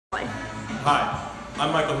Hi,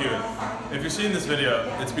 I'm Michael Hewitt. If you're seeing this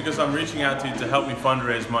video, it's because I'm reaching out to you to help me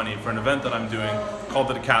fundraise money for an event that I'm doing called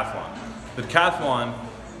the Decathlon. The Decathlon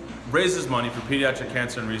raises money for pediatric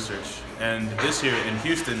cancer and research, and this year in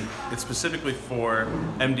Houston, it's specifically for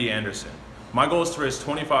MD Anderson. My goal is to raise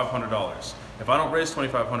 $2,500. If I don't raise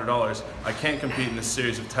 $2,500, I can't compete in this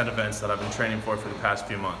series of 10 events that I've been training for the past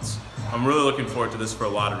few months. I'm really looking forward to this for a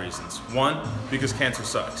lot of reasons. One, because cancer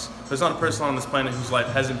sucks. There's not a person on this planet whose life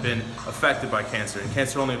hasn't been affected by cancer, and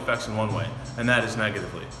cancer only affects in one way, and that is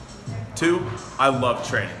negatively. Two, I love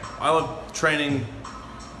training. I love training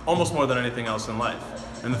almost more than anything else in life.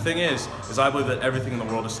 And the thing is I believe that everything in the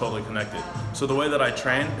world is totally connected. So the way that I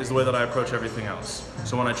train is the way that I approach everything else.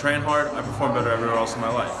 So when I train hard, I perform better everywhere else in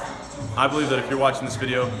my life. I believe that if you're watching this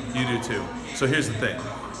video, you do too. So here's the thing.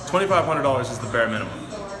 $2,500 is the bare minimum,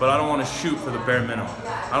 but I don't want to shoot for the bare minimum.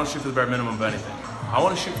 I don't shoot for the bare minimum of anything. I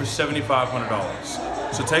want to shoot for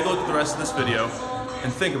 $7,500. So take a look at the rest of this video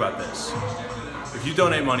and think about this. If you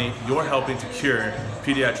donate money, you're helping to cure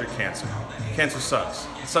pediatric cancer. Cancer sucks.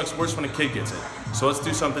 It sucks worse when a kid gets it. So let's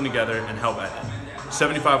do something together and help end it.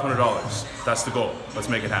 $7,500, that's the goal. Let's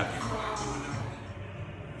make it happen.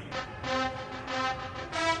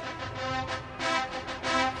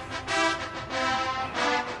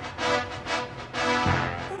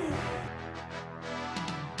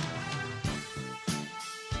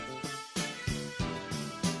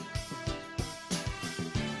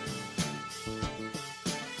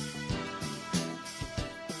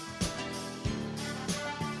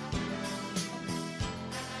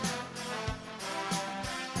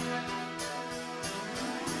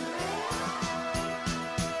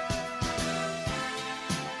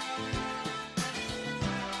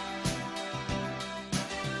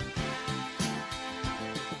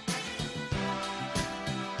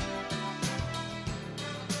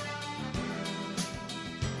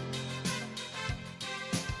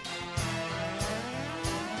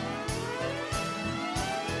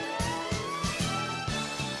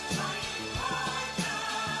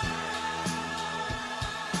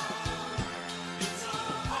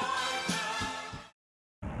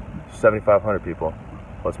 $7,500 people.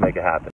 Let's make it happen.